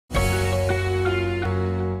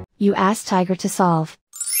You ask Tiger to solve.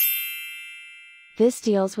 This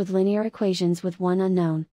deals with linear equations with one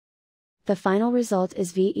unknown. The final result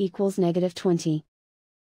is v equals -20.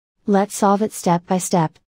 Let's solve it step by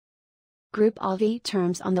step. Group all v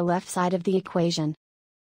terms on the left side of the equation.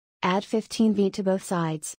 Add 15v to both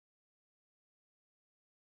sides.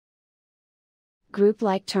 Group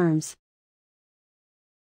like terms.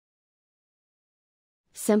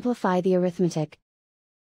 Simplify the arithmetic.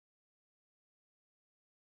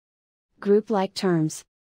 Group like terms.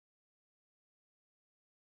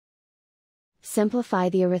 Simplify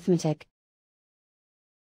the arithmetic.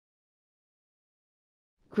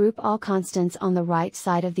 Group all constants on the right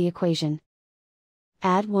side of the equation.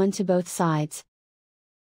 Add 1 to both sides.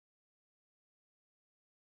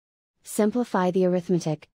 Simplify the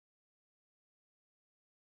arithmetic.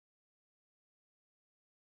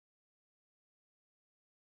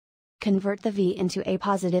 Convert the v into a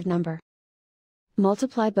positive number.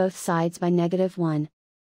 Multiply both sides by -1.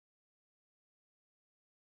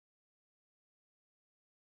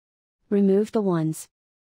 Remove the ones.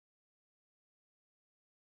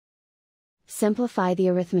 Simplify the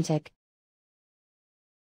arithmetic.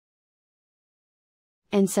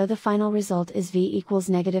 And so the final result is v equals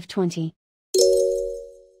 -20.